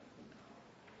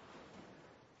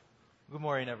Good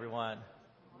morning, everyone.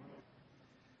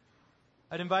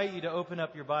 I'd invite you to open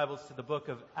up your Bibles to the book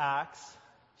of Acts,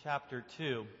 chapter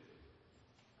 2.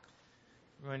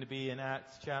 We're going to be in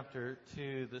Acts chapter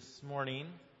 2 this morning.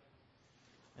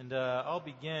 And I'll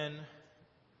begin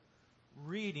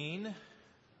reading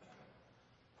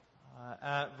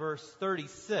at verse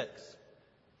 36.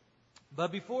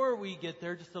 But before we get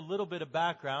there, just a little bit of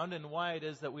background and why it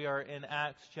is that we are in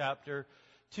Acts chapter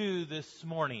 2 this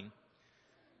morning.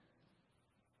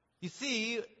 You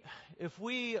see, if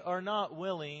we are not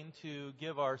willing to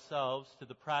give ourselves to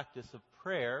the practice of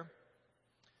prayer,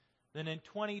 then in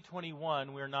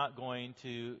 2021 we're not going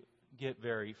to get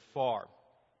very far.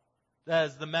 That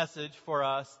is the message for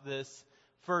us this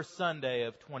first Sunday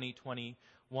of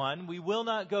 2021. We will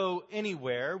not go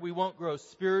anywhere. We won't grow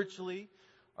spiritually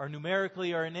or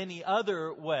numerically or in any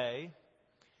other way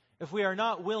if we are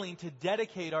not willing to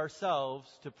dedicate ourselves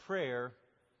to prayer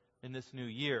in this new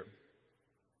year.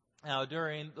 Now,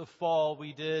 during the fall,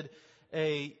 we did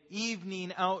an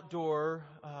evening outdoor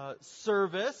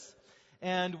service,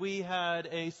 and we had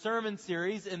a sermon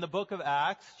series in the book of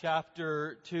Acts,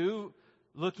 chapter 2,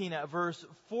 looking at verse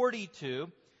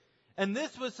 42. And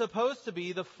this was supposed to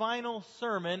be the final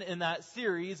sermon in that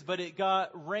series, but it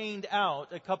got rained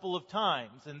out a couple of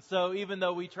times. And so even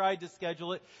though we tried to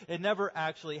schedule it, it never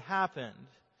actually happened.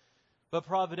 But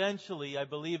providentially, I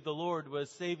believe the Lord was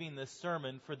saving this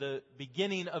sermon for the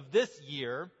beginning of this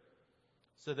year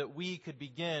so that we could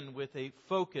begin with a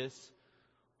focus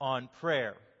on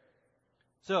prayer.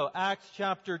 So, Acts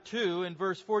chapter 2 and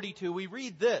verse 42, we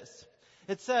read this.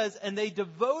 It says, "And they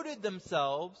devoted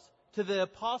themselves to the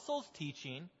apostles'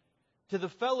 teaching, to the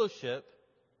fellowship,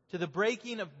 to the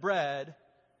breaking of bread,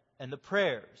 and the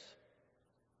prayers."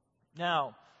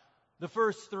 Now, the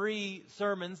first three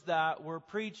sermons that were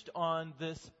preached on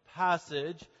this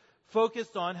passage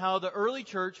focused on how the early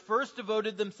church first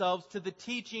devoted themselves to the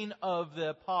teaching of the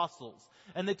apostles.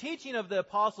 And the teaching of the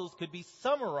apostles could be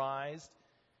summarized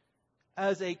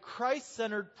as a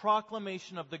Christ-centered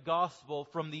proclamation of the gospel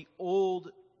from the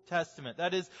Old Testament.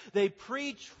 That is, they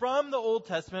preached from the Old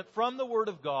Testament, from the Word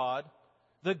of God,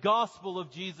 the gospel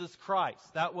of Jesus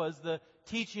Christ. That was the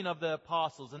teaching of the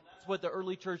apostles. And that's what the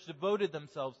early church devoted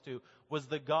themselves to, was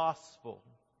the gospel.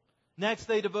 Next,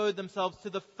 they devoted themselves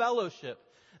to the fellowship.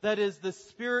 That is the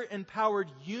Spirit-empowered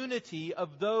unity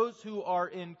of those who are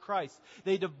in Christ.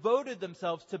 They devoted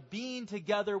themselves to being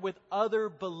together with other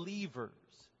believers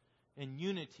in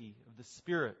unity of the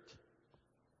Spirit.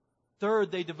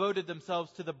 Third, they devoted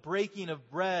themselves to the breaking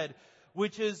of bread,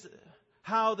 which is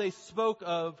how they spoke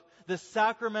of the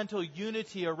sacramental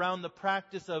unity around the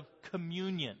practice of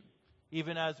communion,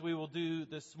 even as we will do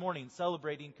this morning,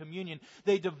 celebrating communion.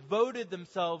 They devoted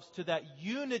themselves to that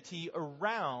unity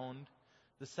around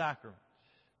the sacrament.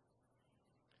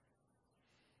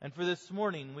 And for this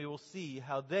morning, we will see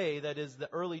how they, that is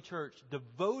the early church,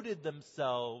 devoted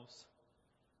themselves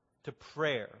to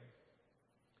prayer.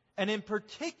 And in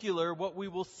particular, what we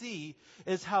will see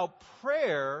is how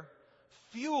prayer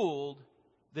fueled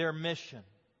their mission.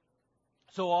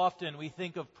 So often we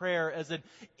think of prayer as an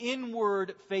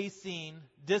inward-facing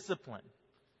discipline.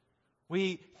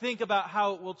 We think about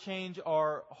how it will change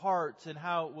our hearts and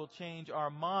how it will change our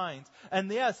minds. And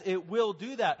yes, it will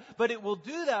do that. But it will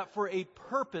do that for a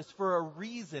purpose, for a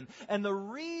reason. And the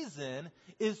reason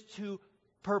is to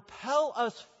propel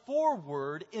us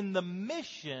forward in the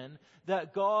mission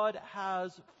that God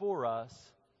has for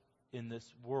us in this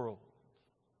world.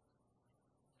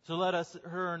 So let us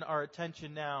turn our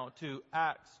attention now to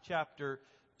Acts chapter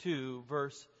 2,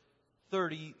 verse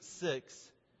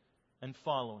 36 and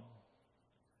following.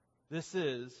 This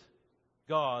is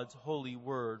God's holy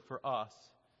word for us,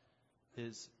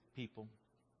 His people.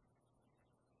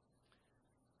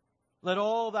 "Let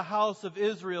all the house of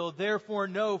Israel therefore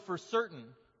know for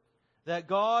certain that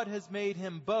God has made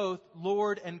Him both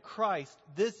Lord and Christ,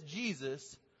 this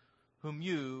Jesus whom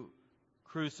you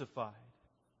crucified."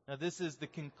 Now, this is the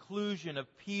conclusion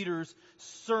of Peter's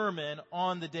sermon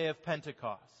on the day of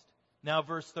Pentecost. Now,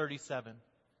 verse 37.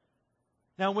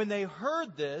 "Now, when they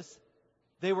heard this,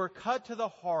 they were cut to the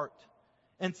heart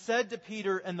and said to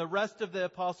Peter and the rest of the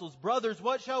apostles, 'Brothers,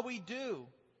 what shall we do?'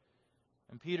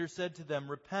 And Peter said to them,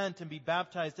 'Repent and be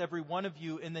baptized, every one of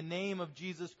you, in the name of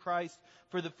Jesus Christ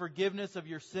for the forgiveness of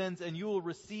your sins, and you will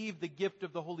receive the gift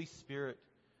of the Holy Spirit.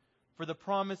 For the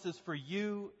promise is for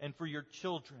you and for your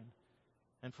children,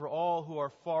 and for all who are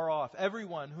far off,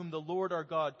 everyone whom the Lord our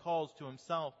God calls to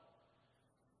Himself.'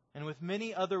 And with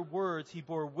many other words he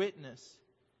bore witness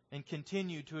and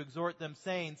continued to exhort them,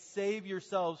 saying, 'Save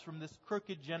yourselves from this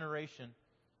crooked generation.'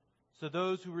 So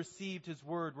those who received his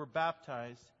word were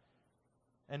baptized,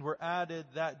 and were added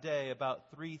that day about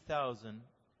 3,000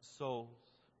 souls.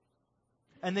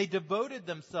 And they devoted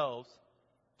themselves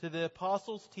to the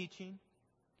apostles' teaching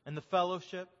and the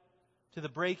fellowship, to the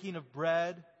breaking of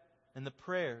bread and the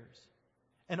prayers.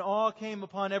 And awe came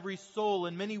upon every soul,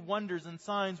 and many wonders and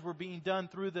signs were being done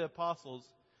through the apostles.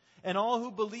 And all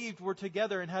who believed were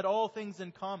together and had all things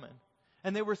in common.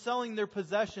 And they were selling their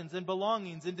possessions and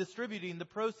belongings and distributing the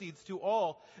proceeds to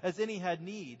all as any had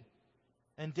need.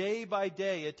 And day by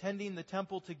day, attending the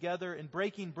temple together and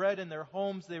breaking bread in their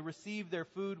homes, they received their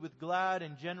food with glad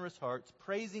and generous hearts,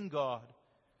 praising God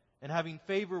and having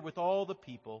favor with all the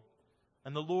people.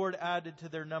 And the Lord added to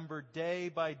their number day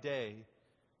by day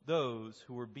those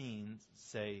who were being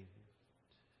saved.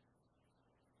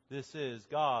 This is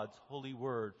God's holy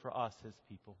word for us, His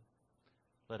people.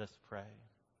 Let us pray.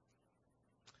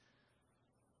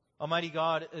 Almighty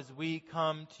God, as we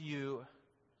come to you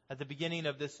at the beginning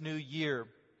of this new year,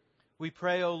 we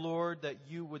pray, O Lord, that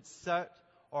you would set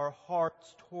our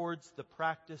hearts towards the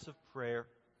practice of prayer,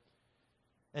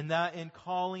 and that in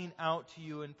calling out to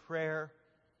you in prayer,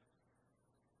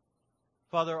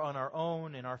 Father, on our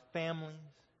own, in our families,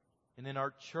 and in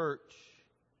our church,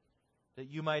 that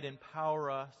you might empower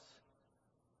us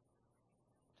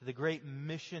to the great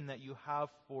mission that you have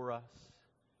for us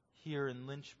here in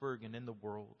Lynchburg and in the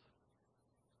world.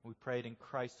 We pray it in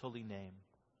Christ's holy name.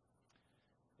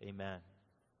 Amen.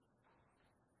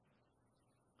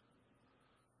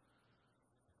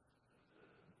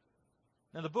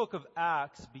 Now, the book of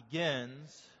Acts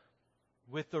begins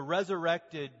with the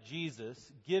resurrected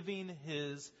Jesus giving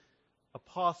his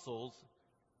apostles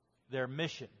their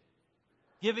mission,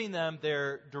 giving them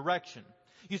their direction.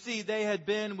 You see, they had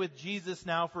been with Jesus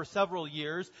now for several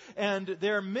years, and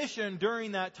their mission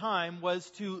during that time was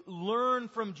to learn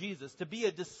from Jesus, to be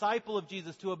a disciple of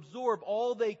Jesus, to absorb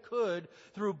all they could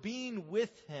through being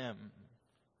with him,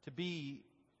 to be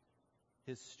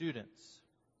his students.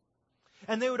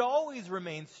 And they would always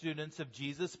remain students of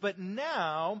Jesus, but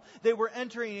now they were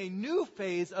entering a new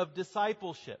phase of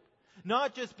discipleship.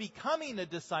 Not just becoming a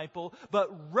disciple,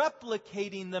 but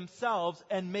replicating themselves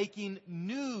and making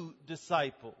new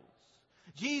disciples.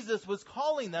 Jesus was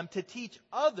calling them to teach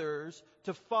others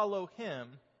to follow him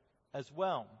as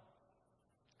well.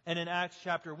 And in Acts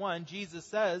chapter 1, Jesus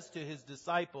says to his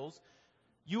disciples,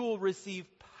 "You will receive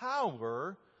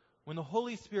power when the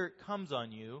Holy Spirit comes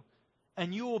on you,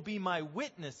 and you will be my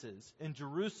witnesses in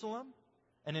Jerusalem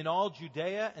and in all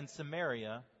Judea and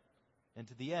Samaria and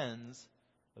to the ends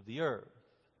of the earth."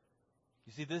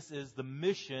 You see, this is the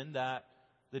mission that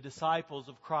the disciples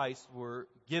of Christ were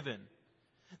given.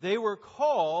 They were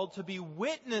called to be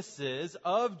witnesses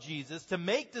of Jesus, to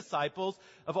make disciples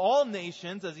of all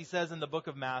nations, as he says in the book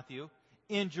of Matthew,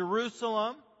 in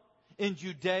Jerusalem, in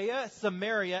Judea,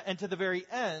 Samaria, and to the very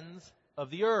ends of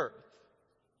the earth.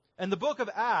 And the book of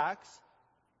Acts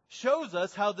shows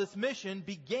us how this mission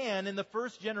began in the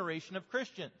first generation of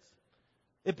Christians.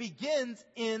 It begins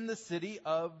in the city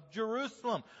of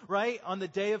Jerusalem, right? On the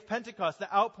day of Pentecost,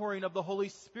 the outpouring of the Holy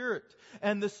Spirit.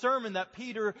 And the sermon that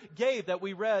Peter gave that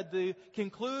we read the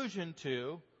conclusion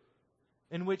to,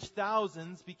 in which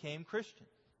thousands became Christians.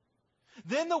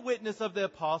 Then the witness of the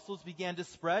apostles began to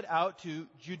spread out to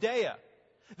Judea.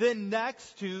 Then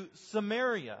next to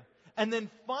Samaria. And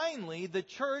then finally, the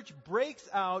church breaks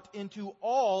out into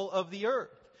all of the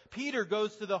earth. Peter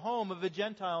goes to the home of a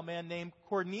Gentile man named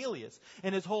Cornelius,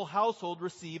 and his whole household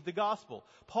received the gospel.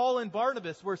 Paul and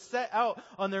Barnabas were set out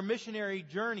on their missionary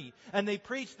journey, and they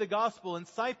preached the gospel in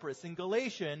Cyprus, in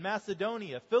Galatia, in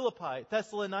Macedonia, Philippi,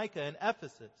 Thessalonica, and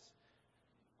Ephesus.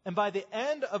 And by the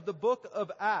end of the book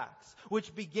of Acts,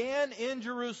 which began in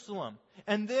Jerusalem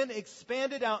and then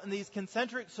expanded out in these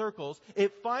concentric circles,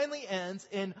 it finally ends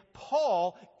in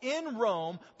Paul in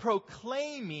Rome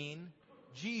proclaiming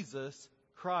Jesus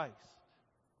Christ.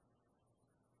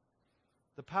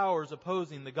 The powers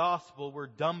opposing the gospel were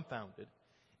dumbfounded.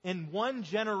 In one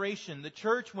generation, the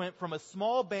church went from a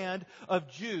small band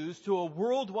of Jews to a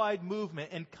worldwide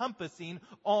movement encompassing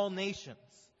all nations.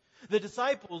 The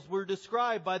disciples were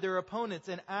described by their opponents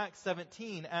in Acts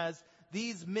 17 as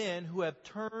these men who have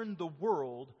turned the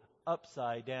world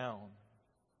upside down.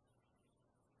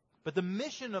 But the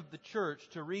mission of the church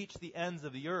to reach the ends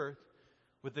of the earth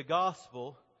with the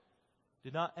gospel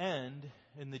did not end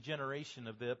in the generation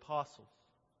of the apostles.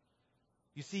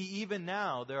 You see, even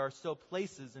now there are still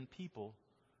places and people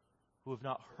who have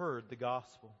not heard the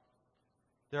gospel.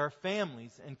 There are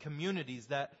families and communities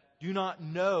that do not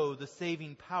know the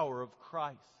saving power of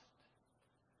Christ.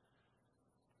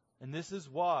 And this is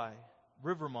why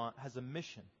Rivermont has a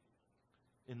mission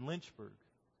in Lynchburg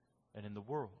and in the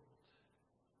world.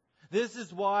 This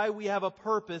is why we have a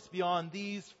purpose beyond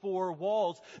these four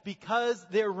walls, because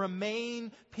there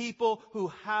remain people who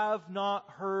have not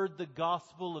heard the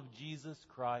gospel of Jesus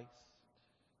Christ.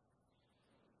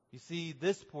 You see,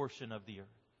 this portion of the earth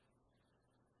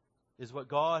is what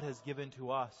God has given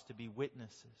to us to be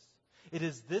witnesses. It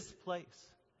is this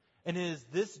place, and it is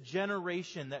this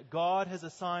generation that God has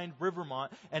assigned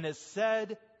Rivermont and has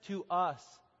said to us,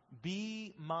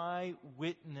 be my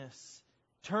witness.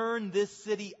 Turn this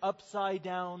city upside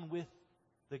down with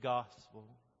the gospel.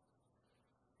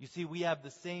 You see, we have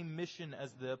the same mission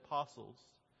as the apostles,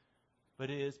 but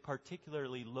it is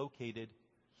particularly located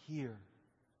here.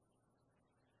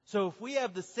 So if we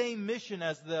have the same mission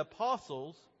as the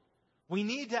apostles, we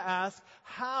need to ask,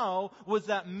 how was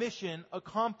that mission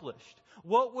accomplished?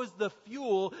 What was the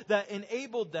fuel that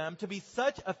enabled them to be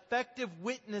such effective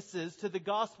witnesses to the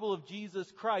gospel of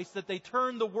Jesus Christ that they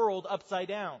turned the world upside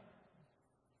down?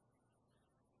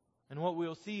 And what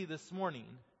we'll see this morning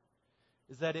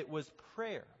is that it was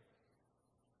prayer.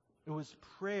 It was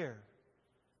prayer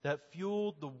that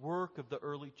fueled the work of the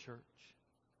early church.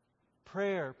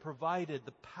 Prayer provided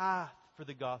the path for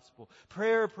the gospel.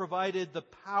 Prayer provided the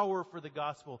power for the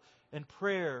gospel. And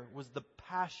prayer was the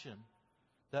passion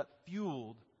that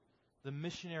fueled the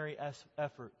missionary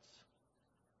efforts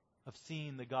of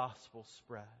seeing the gospel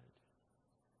spread.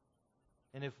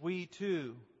 And if we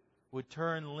too would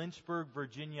turn Lynchburg,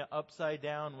 Virginia upside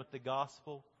down with the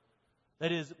gospel,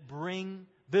 that is, bring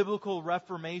biblical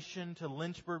reformation to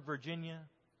Lynchburg, Virginia,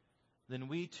 then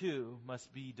we too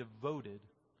must be devoted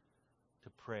to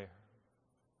prayer.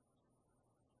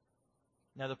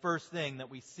 Now, the first thing that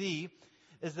we see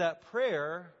is that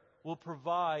prayer will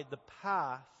provide the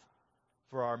path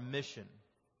for our mission.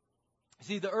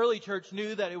 See, the early church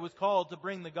knew that it was called to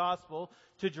bring the gospel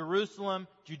to Jerusalem,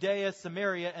 Judea,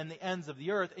 Samaria, and the ends of the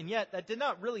earth, and yet that did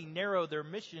not really narrow their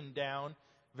mission down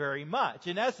very much.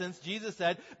 In essence, Jesus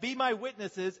said, be my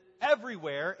witnesses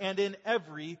everywhere and in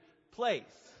every place.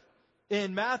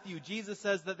 In Matthew, Jesus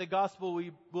says that the gospel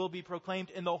will be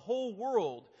proclaimed in the whole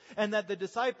world, and that the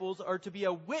disciples are to be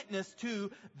a witness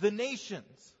to the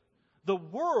nations. The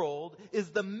world is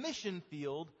the mission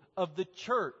field of the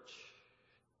church.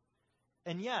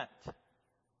 And yet,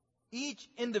 each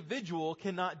individual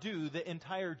cannot do the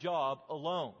entire job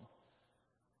alone.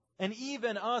 And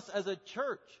even us as a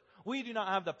church, we do not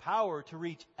have the power to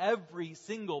reach every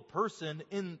single person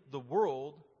in the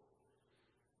world.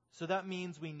 So that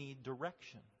means we need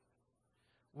direction.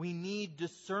 We need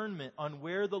discernment on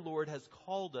where the Lord has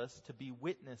called us to be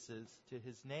witnesses to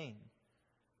His name.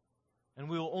 And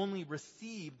we will only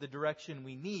receive the direction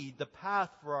we need, the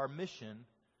path for our mission,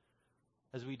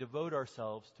 as we devote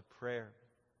ourselves to prayer.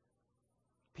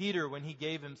 Peter, when he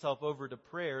gave himself over to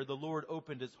prayer, the Lord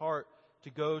opened his heart to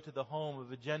go to the home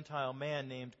of a Gentile man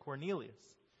named Cornelius.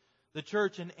 The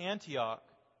church in Antioch,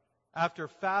 after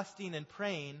fasting and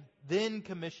praying, then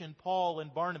commissioned Paul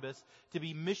and Barnabas to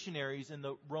be missionaries in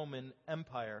the Roman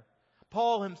Empire.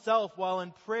 Paul himself, while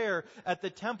in prayer at the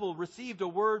temple, received a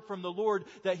word from the Lord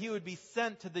that he would be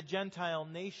sent to the Gentile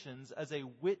nations as a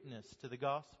witness to the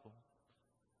gospel.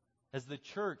 As the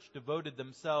church devoted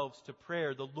themselves to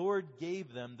prayer, the Lord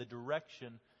gave them the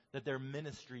direction that their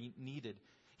ministry needed.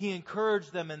 He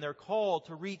encouraged them in their call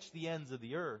to reach the ends of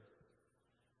the earth.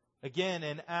 Again,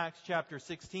 in Acts chapter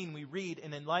 16, we read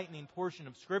an enlightening portion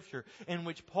of Scripture in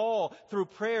which Paul, through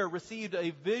prayer, received a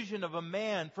vision of a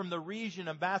man from the region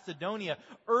of Macedonia,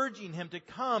 urging him to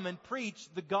come and preach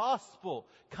the gospel.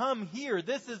 Come here.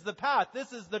 This is the path.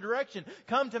 This is the direction.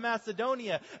 Come to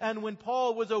Macedonia. And when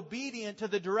Paul was obedient to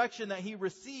the direction that he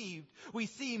received, we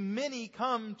see many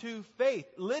come to faith.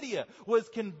 Lydia was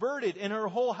converted and her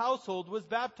whole household was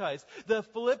baptized. The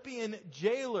Philippian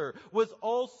jailer was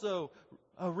also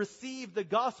received the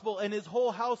gospel and his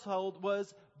whole household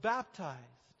was baptized.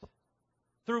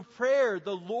 Through prayer,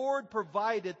 the Lord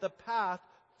provided the path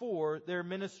for their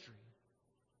ministry.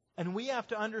 And we have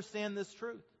to understand this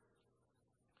truth.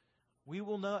 We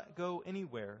will not go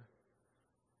anywhere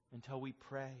until we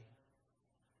pray.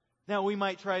 Now, we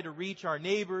might try to reach our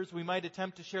neighbors. We might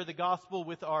attempt to share the gospel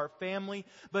with our family.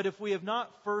 But if we have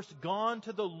not first gone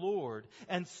to the Lord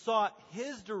and sought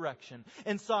His direction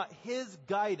and sought His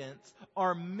guidance,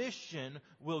 our mission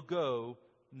will go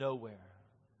nowhere.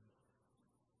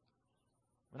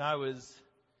 When I was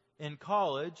in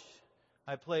college,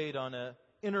 I played on an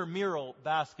intramural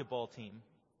basketball team.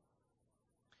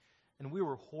 And we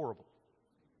were horrible.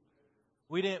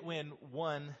 We didn't win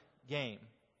one game.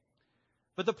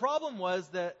 But the problem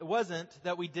wasn't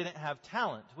that we didn't have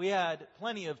talent. We had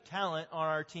plenty of talent on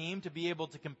our team to be able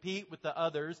to compete with the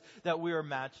others that we were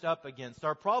matched up against.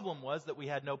 Our problem was that we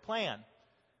had no plan.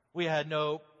 We had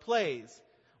no plays.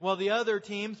 While the other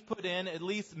teams put in at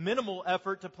least minimal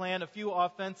effort to plan a few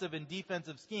offensive and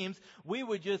defensive schemes, we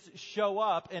would just show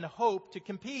up and hope to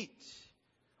compete.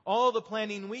 All the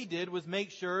planning we did was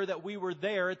make sure that we were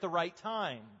there at the right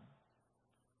time.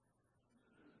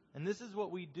 And this is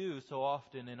what we do so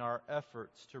often in our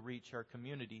efforts to reach our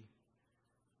community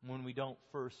when we don't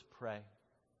first pray.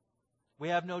 We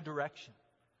have no direction.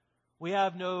 We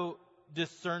have no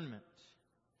discernment.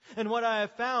 And what I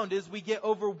have found is we get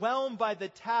overwhelmed by the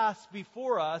task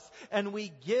before us and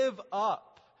we give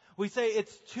up. We say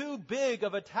it's too big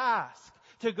of a task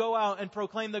to go out and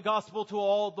proclaim the gospel to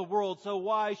all the world, so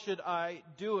why should I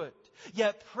do it?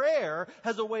 Yet prayer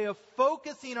has a way of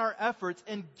focusing our efforts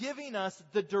and giving us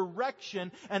the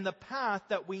direction and the path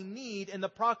that we need in the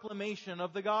proclamation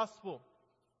of the gospel.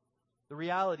 The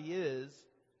reality is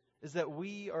that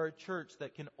we are a church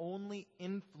that can only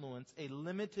influence a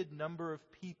limited number of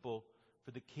people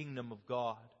for the kingdom of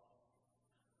God.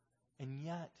 And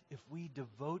yet, if we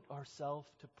devote ourselves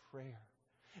to prayer,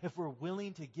 if we're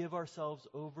willing to give ourselves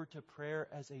over to prayer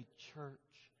as a church,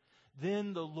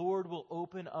 then the Lord will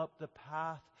open up the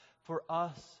path for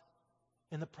us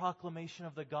in the proclamation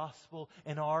of the gospel,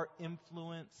 and our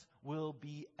influence will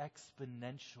be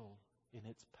exponential in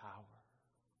its power.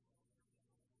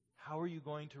 How are you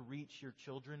going to reach your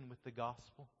children with the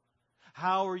gospel?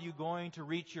 How are you going to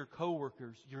reach your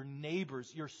coworkers, your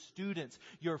neighbors, your students,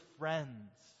 your friends?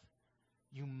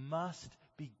 You must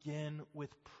begin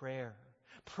with prayer.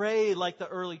 Pray like the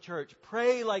early church.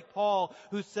 Pray like Paul,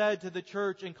 who said to the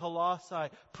church in Colossae,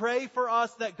 pray for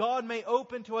us that God may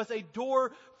open to us a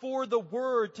door for the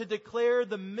word to declare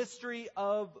the mystery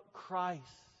of Christ.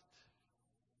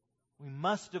 We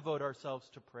must devote ourselves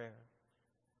to prayer,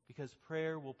 because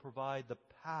prayer will provide the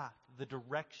path, the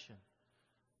direction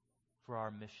for our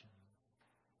mission.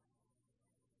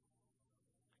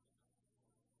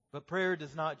 But prayer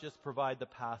does not just provide the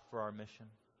path for our mission.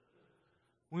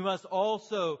 We must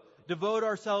also devote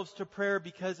ourselves to prayer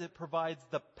because it provides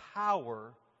the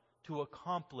power to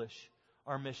accomplish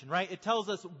our mission, right? It tells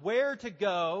us where to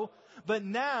go, but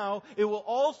now it will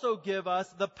also give us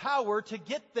the power to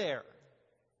get there.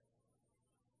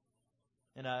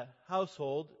 In a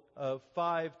household of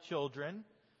 5 children,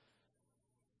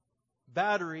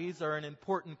 batteries are an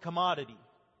important commodity.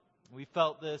 We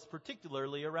felt this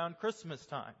particularly around Christmas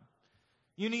time.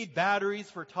 You need batteries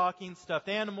for talking stuffed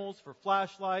animals, for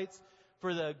flashlights,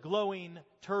 for the glowing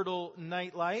turtle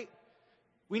nightlight.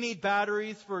 We need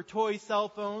batteries for toy cell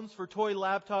phones, for toy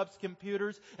laptops,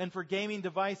 computers, and for gaming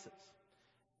devices.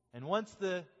 And once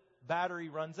the battery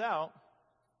runs out,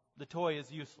 the toy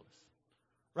is useless.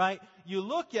 Right? You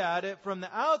look at it from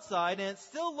the outside and it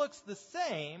still looks the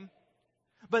same,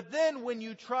 but then when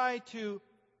you try to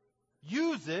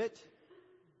use it,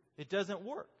 it doesn't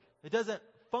work. It doesn't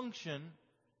function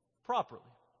properly.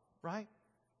 Right?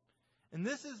 And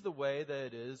this is the way that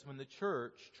it is when the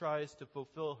church tries to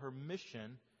fulfill her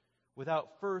mission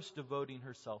without first devoting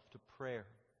herself to prayer.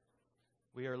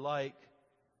 We are like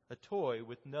a toy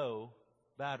with no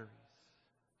batteries.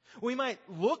 We might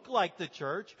look like the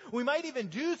church. We might even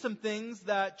do some things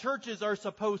that churches are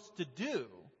supposed to do.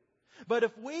 But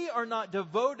if we are not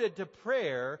devoted to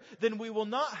prayer, then we will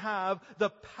not have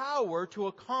the power to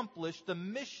accomplish the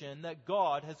mission that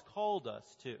God has called us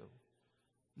to.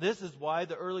 This is why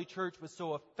the early church was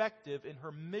so effective in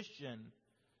her mission.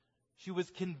 She was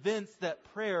convinced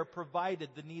that prayer provided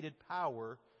the needed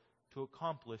power to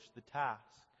accomplish the task.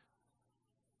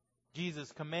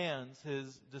 Jesus commands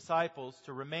His disciples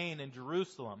to remain in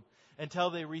Jerusalem until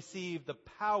they receive the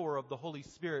power of the Holy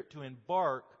Spirit to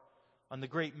embark on the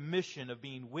great mission of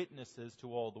being witnesses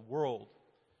to all the world.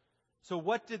 So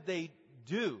what did they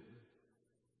do?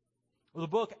 Well, the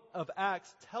book of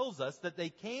Acts tells us that they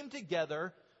came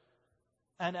together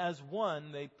and as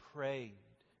one they prayed.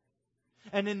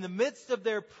 And in the midst of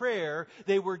their prayer,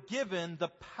 they were given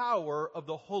the power of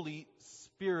the Holy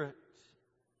Spirit.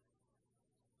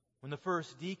 When the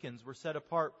first deacons were set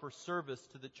apart for service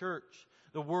to the church,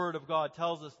 the Word of God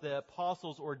tells us the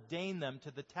apostles ordained them to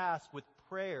the task with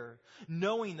prayer,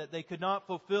 knowing that they could not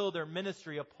fulfill their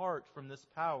ministry apart from this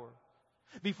power.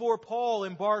 Before Paul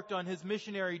embarked on his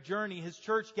missionary journey, his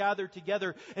church gathered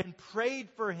together and prayed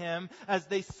for him as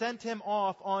they sent him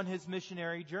off on his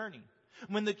missionary journey.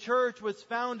 When the church was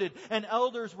founded and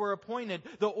elders were appointed,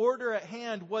 the order at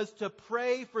hand was to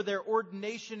pray for their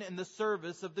ordination in the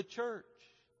service of the church.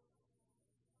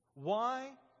 Why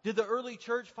did the early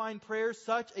church find prayer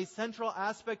such a central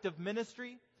aspect of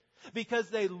ministry? Because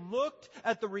they looked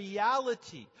at the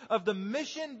reality of the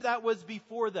mission that was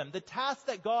before them, the task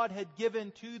that God had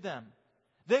given to them.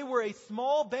 They were a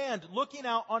small band looking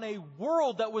out on a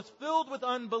world that was filled with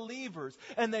unbelievers.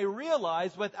 And they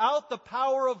realized without the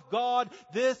power of God,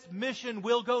 this mission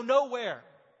will go nowhere.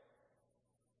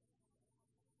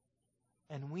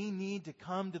 And we need to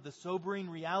come to the sobering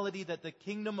reality that the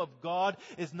kingdom of God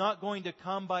is not going to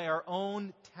come by our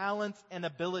own talents and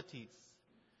abilities.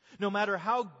 No matter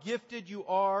how gifted you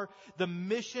are, the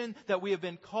mission that we have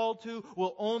been called to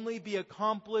will only be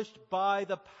accomplished by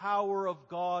the power of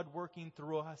God working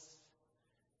through us.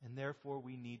 And therefore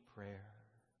we need prayer.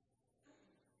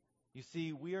 You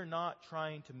see, we are not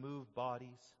trying to move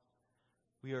bodies.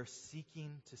 We are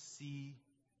seeking to see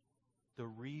the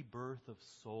rebirth of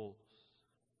souls.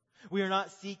 We are not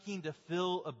seeking to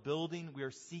fill a building. We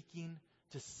are seeking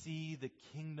to see the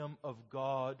kingdom of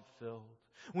God filled.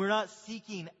 We're not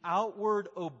seeking outward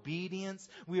obedience.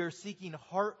 We are seeking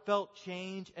heartfelt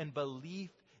change and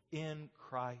belief in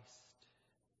Christ.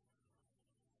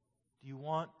 Do you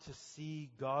want to see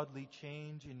godly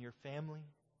change in your family?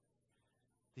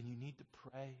 Then you need to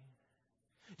pray.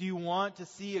 Do you want to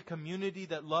see a community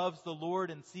that loves the Lord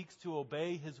and seeks to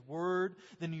obey His word?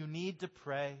 Then you need to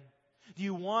pray. Do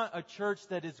you want a church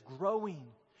that is growing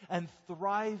and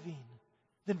thriving?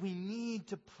 Then we need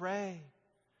to pray.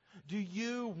 Do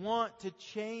you want to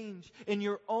change in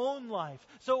your own life?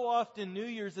 So often New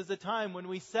Year's is a time when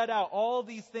we set out all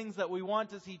these things that we want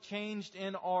to see changed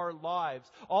in our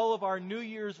lives. All of our New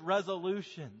Year's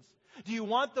resolutions. Do you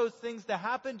want those things to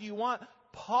happen? Do you want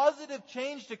positive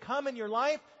change to come in your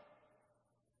life?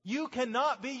 You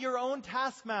cannot be your own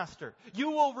taskmaster.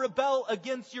 You will rebel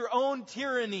against your own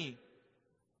tyranny.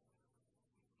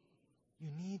 You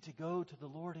need to go to the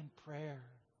Lord in prayer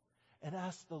and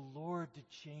ask the Lord to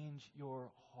change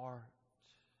your heart.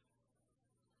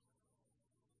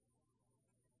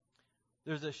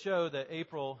 There's a show that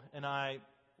April and I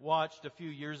watched a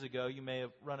few years ago. You may have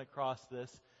run across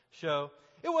this show.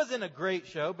 It wasn't a great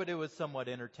show, but it was somewhat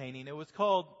entertaining. It was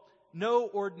called No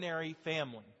Ordinary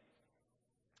Family.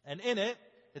 And in it,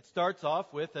 it starts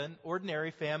off with an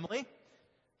ordinary family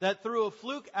that through a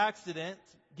fluke accident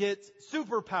gets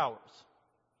superpowers.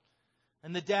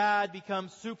 And the dad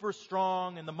becomes super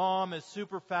strong, and the mom is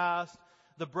super fast.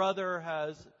 The brother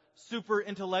has super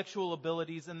intellectual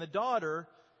abilities, and the daughter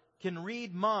can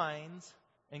read minds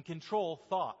and control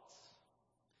thoughts.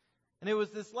 And it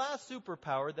was this last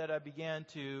superpower that I began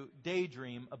to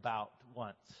daydream about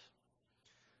once.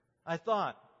 I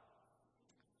thought,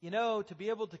 to be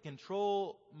able to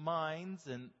control minds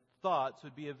and thoughts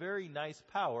would be a very nice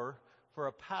power for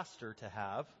a pastor to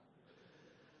have.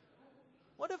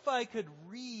 What if I could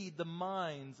read the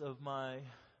minds of my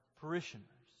parishioners?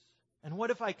 And what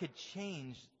if I could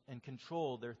change and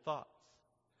control their thoughts?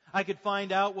 I could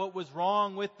find out what was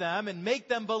wrong with them and make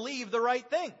them believe the right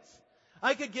things.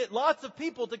 I could get lots of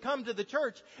people to come to the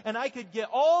church, and I could get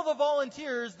all the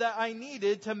volunteers that I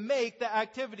needed to make the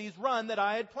activities run that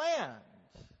I had planned.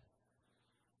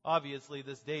 Obviously,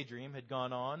 this daydream had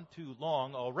gone on too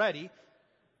long already,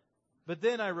 but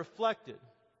then I reflected.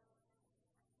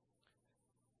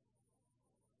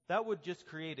 That would just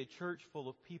create a church full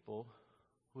of people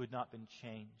who had not been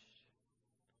changed.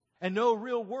 And no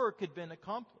real work had been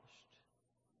accomplished.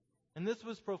 And this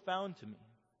was profound to me,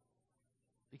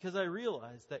 because I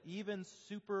realized that even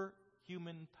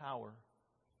superhuman power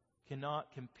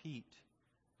cannot compete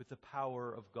with the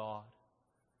power of God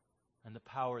and the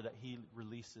power that He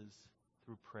releases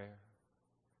through prayer.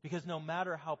 Because no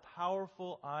matter how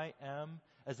powerful I am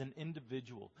as an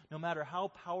individual, no matter how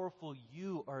powerful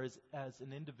you are as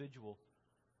an individual,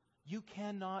 you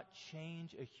cannot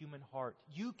change a human heart.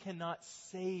 You cannot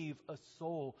save a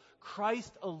soul.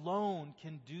 Christ alone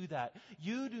can do that.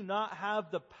 You do not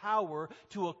have the power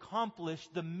to accomplish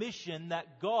the mission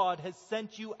that God has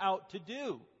sent you out to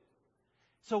do.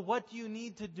 So what do you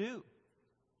need to do?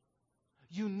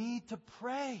 You need to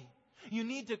pray. You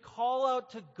need to call out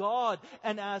to God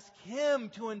and ask Him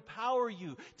to empower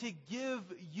you, to give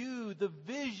you the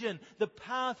vision, the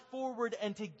path forward,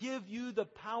 and to give you the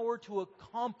power to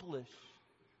accomplish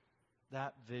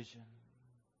that vision.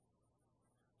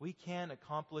 We can't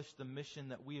accomplish the mission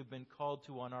that we have been called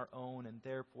to on our own, and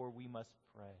therefore we must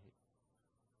pray.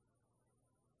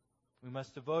 We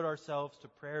must devote ourselves to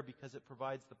prayer because it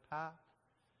provides the path,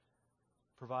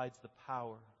 provides the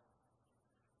power.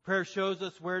 Prayer shows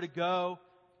us where to go,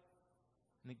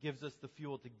 and it gives us the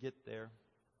fuel to get there.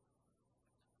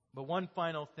 But one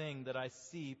final thing that I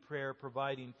see prayer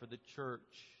providing for the church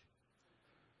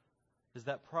is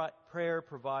that prayer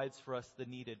provides for us the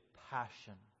needed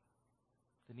passion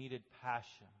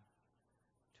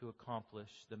to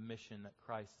accomplish the mission that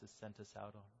Christ has sent us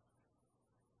out on.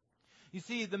 You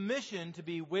see, the mission to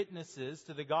be witnesses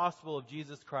to the gospel of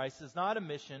Jesus Christ is not a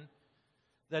mission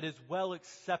that is well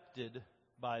accepted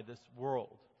by this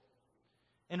world.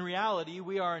 In reality,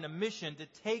 we are in a mission to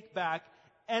take back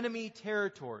enemy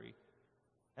territory.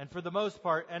 And for the most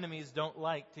part, enemies don't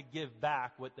like to give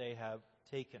back what they have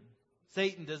taken.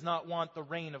 Satan does not want the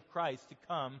reign of Christ to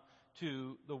come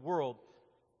to the world,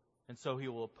 and so he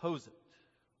will oppose it.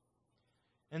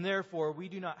 And therefore, we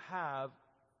do not have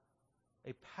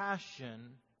a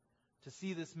passion to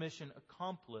see this mission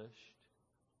accomplished.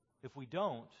 If we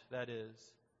don't, that is,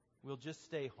 we'll just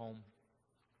stay home.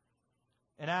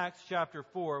 In Acts chapter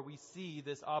 4, we see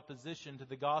this opposition to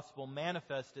the gospel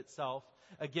manifest itself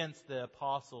against the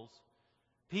apostles.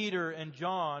 Peter and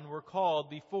John were called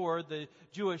before the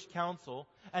Jewish council,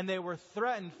 and they were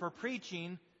threatened for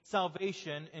preaching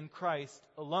salvation in Christ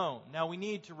alone. Now we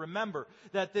need to remember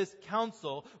that this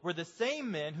council were the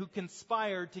same men who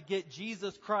conspired to get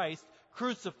Jesus Christ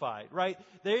crucified, right?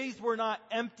 These were not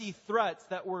empty threats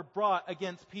that were brought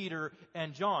against Peter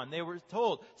and John. They were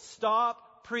told,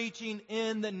 stop preaching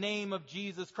in the name of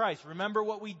Jesus Christ. Remember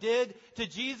what we did to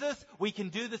Jesus? We can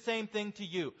do the same thing to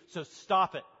you. So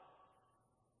stop it.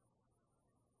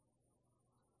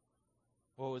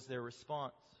 What was their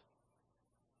response?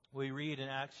 We read in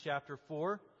Acts chapter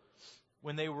 4,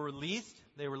 when they were released,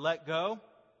 they were let go.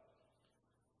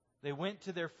 They went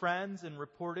to their friends and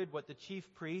reported what the chief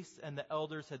priests and the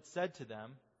elders had said to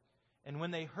them. And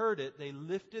when they heard it, they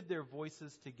lifted their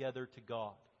voices together to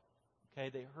God. Okay,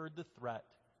 they heard the threat.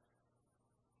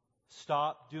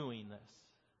 Stop doing this.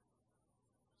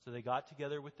 So they got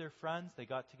together with their friends. They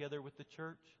got together with the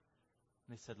church.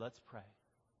 And they said, let's pray.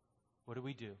 What do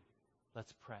we do?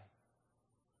 Let's pray.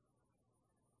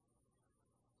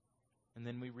 And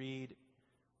then we read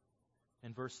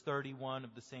in verse 31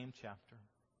 of the same chapter.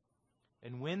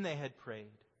 And when they had prayed,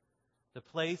 the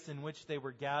place in which they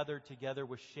were gathered together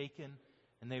was shaken,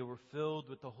 and they were filled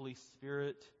with the Holy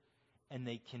Spirit, and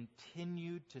they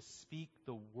continued to speak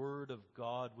the word of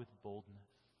God with boldness.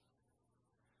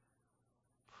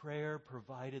 Prayer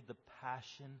provided the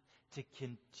passion to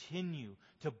continue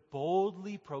to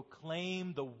boldly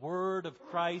proclaim the word of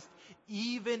Christ,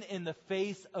 even in the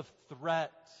face of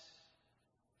threat.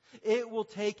 It will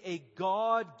take a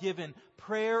God-given,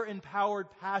 prayer-empowered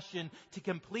passion to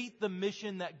complete the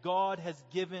mission that God has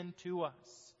given to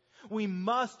us. We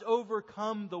must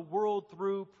overcome the world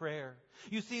through prayer.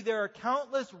 You see, there are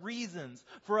countless reasons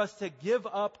for us to give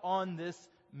up on this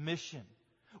mission.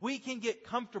 We can get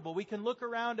comfortable. We can look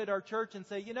around at our church and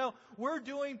say, we're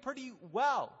doing pretty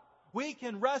well. We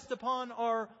can rest upon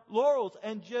our laurels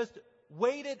and just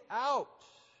wait it out.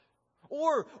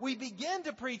 Or we begin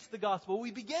to preach the gospel,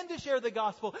 we begin to share the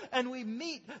gospel, and we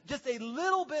meet just a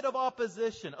little bit of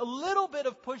opposition, a little bit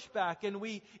of pushback, and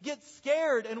we get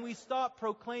scared and we stop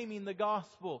proclaiming the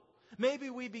gospel. Maybe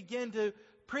we begin to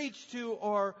preach to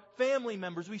our family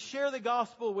members. We share the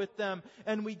gospel with them,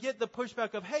 and we get the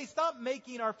pushback of, hey, stop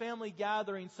making our family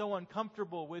gathering so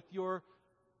uncomfortable with your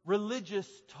religious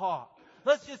talk.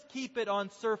 Let's just keep it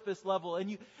on surface level.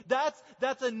 And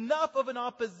that's enough of an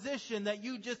opposition that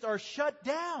you just are shut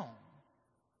down.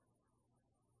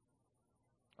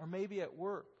 Or maybe at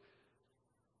work,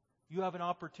 you have an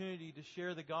opportunity to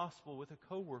share the gospel with a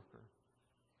coworker.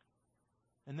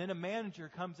 And then a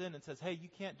manager comes in and says, hey, you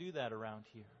can't do that around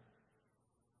here.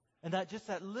 And that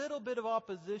little bit of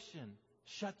opposition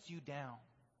shuts you down.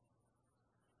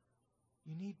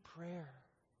 You need prayer.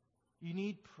 You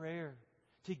need prayer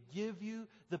to give you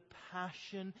the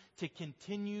passion to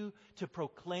continue to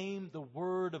proclaim the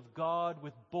word of God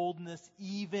with boldness,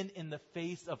 even in the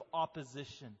face of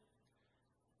opposition.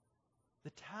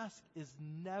 The task has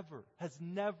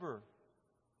never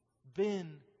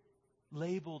been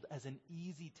labeled as an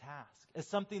easy task, as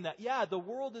something that, the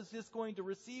world is just going to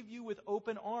receive you with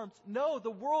open arms. No, the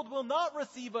world will not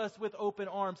receive us with open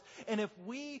arms. And if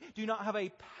we do not have a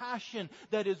passion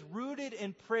that is rooted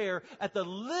in prayer, at the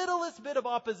littlest bit of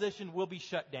opposition, we'll be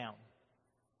shut down.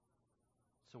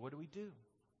 So what do?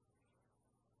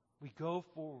 We go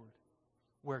forward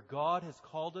where God has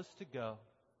called us to go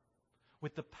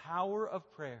with the power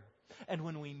of prayer. And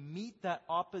when we meet that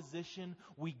opposition,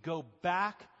 we go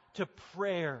back to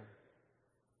prayer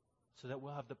so that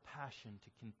we'll have the passion to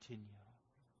continue.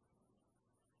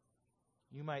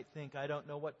 You might think, I don't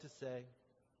know what to say.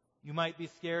 You might be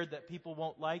scared that people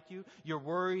won't like you. You're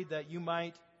worried that you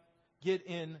might get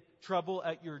in trouble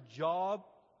at your job.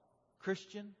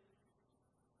 Christian,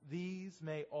 these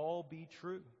may all be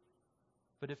true.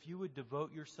 But if you would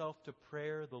devote yourself to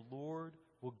prayer, the Lord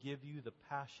will give you the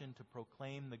passion to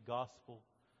proclaim the gospel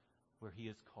where He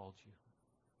has called you.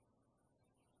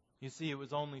 You see, it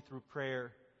was only through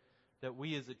prayer that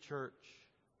we as a church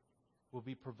will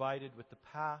be provided with the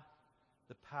path,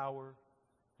 the power,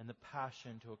 and the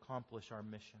passion to accomplish our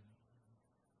mission.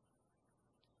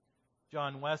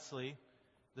 John Wesley,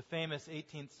 the famous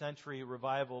 18th century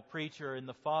revival preacher and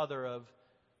the father of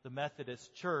the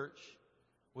Methodist Church,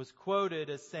 was quoted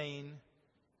as saying,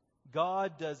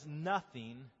 "God does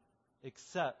nothing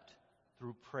except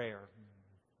through prayer."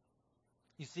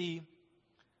 You see,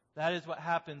 that is what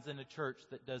happens in a church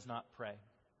that does not pray.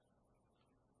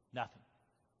 Nothing.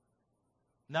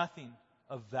 Nothing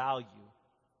of value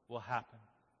will happen.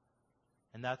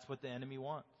 And that's what the enemy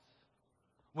wants.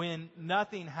 When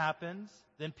nothing happens,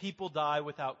 then people die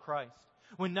without Christ.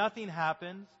 When nothing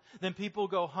happens, then people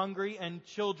go hungry and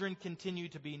children continue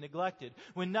to be neglected.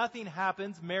 When nothing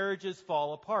happens, marriages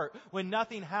fall apart. When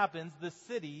nothing happens, the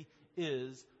city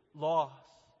is lost.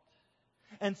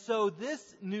 And so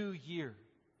this new year,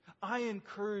 I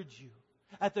encourage you,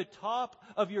 at the top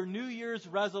of your New Year's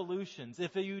resolutions,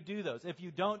 if you do those. If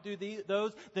you don't do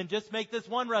those, then just make this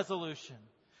one resolution.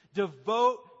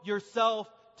 Devote yourself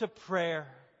to prayer.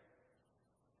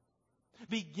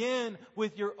 Begin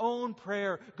with your own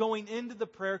prayer, going into the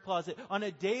prayer closet on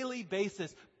a daily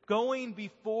basis, going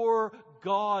before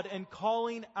God and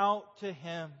calling out to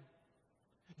Him.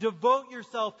 Devote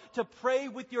yourself to pray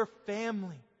with your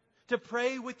family, to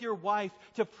pray with your wife,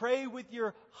 to pray with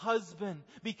your husband,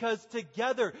 because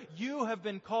together you have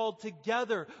been called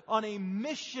together on a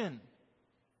mission.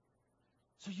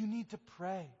 So you need to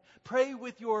pray. Pray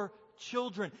with your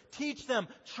children. Teach them,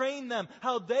 train them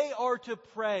how they are to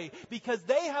pray, because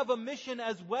they have a mission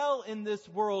as well in this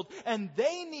world, and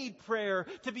they need prayer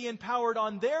to be empowered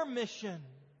on their mission.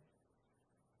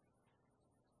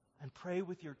 And pray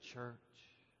with your church.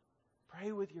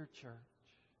 Pray with your church.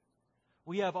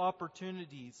 We have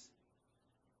opportunities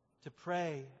to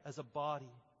pray as a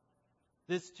body.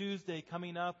 This Tuesday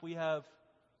coming up, we have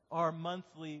our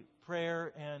monthly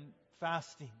prayer and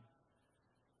fasting.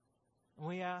 And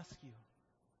we ask you,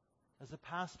 as the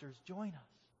pastors, join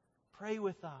us. Pray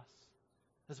with us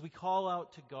as we call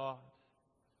out to God.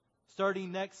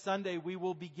 Starting next Sunday, we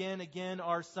will begin again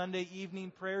our Sunday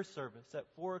evening prayer service at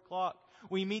 4 o'clock.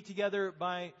 We meet together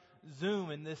by Zoom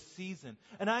in this season.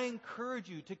 And I encourage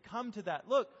you to come to that.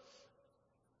 Look,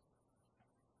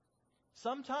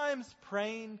 sometimes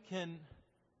praying can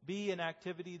be an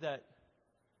activity that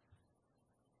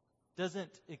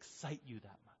doesn't excite you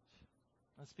that much.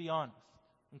 Let's be honest.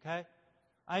 Okay?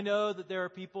 I know that there are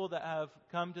people that have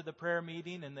come to the prayer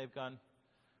meeting and they've gone,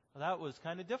 well, that was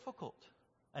kind of difficult.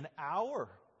 An hour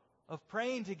of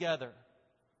praying together.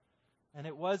 And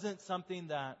it wasn't something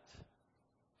that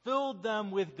filled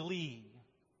them with glee.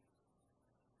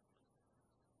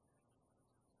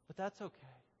 But that's okay.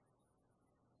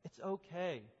 It's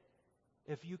okay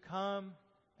if you come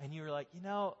and you're like,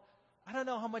 I don't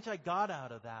know how much I got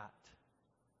out of that.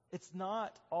 It's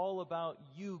not all about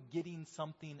you getting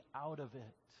something out of it.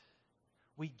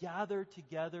 We gather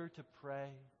together to pray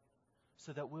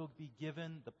so that we'll be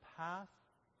given the path,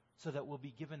 so that we'll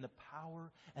be given the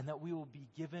power, and that we will be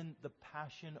given the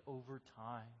passion over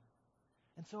time.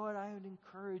 And so I would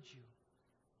encourage you,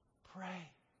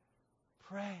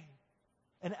 pray.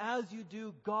 And as you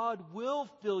do, God will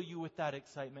fill you with that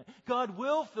excitement. God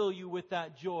will fill you with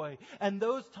that joy. And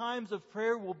those times of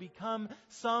prayer will become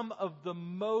some of the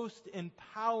most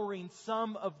empowering,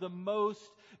 some of the most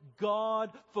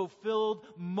God-fulfilled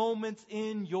moments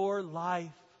in your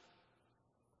life.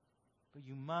 But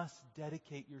you must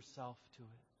dedicate yourself to it.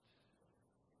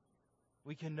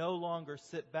 We can no longer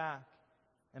sit back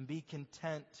and be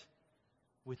content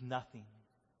with nothing.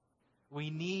 We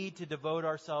need to devote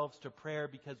ourselves to prayer,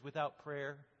 because without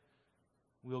prayer,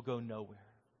 we'll go nowhere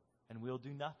and we'll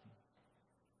do nothing.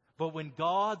 But when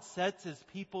God sets His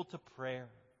people to prayer,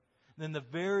 then the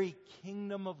very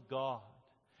kingdom of God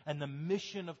and the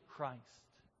mission of Christ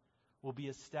will be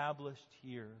established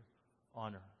here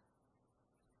on earth.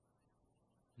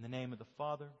 In the name of the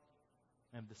Father,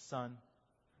 and of the Son,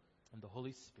 and the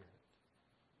Holy Spirit.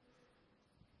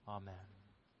 Amen.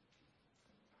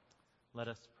 Let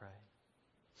us pray.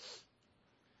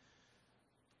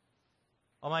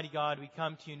 Almighty God, we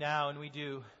come to you now and we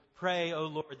do pray, O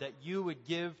Lord, that you would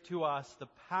give to us the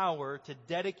power to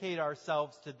dedicate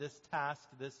ourselves to this task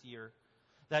this year.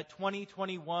 That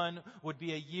 2021 would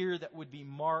be a year that would be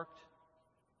marked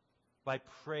by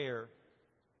prayer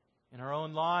in our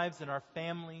own lives, in our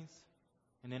families,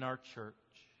 and in our church.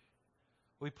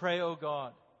 We pray, O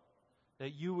God,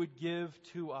 that you would give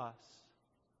to us,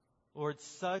 Lord,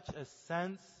 such a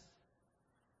sense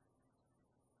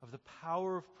of the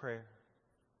power of prayer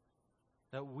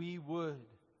that we would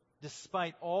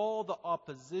despite all the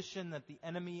opposition that the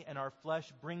enemy and our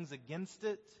flesh brings against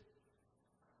it,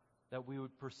 that we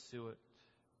would pursue it.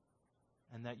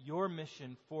 And that your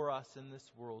mission for us in this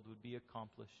world would be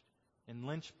accomplished in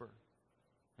Lynchburg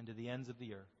and to the ends of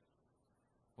the earth.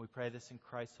 We pray this in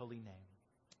Christ's holy name.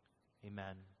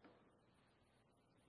 Amen.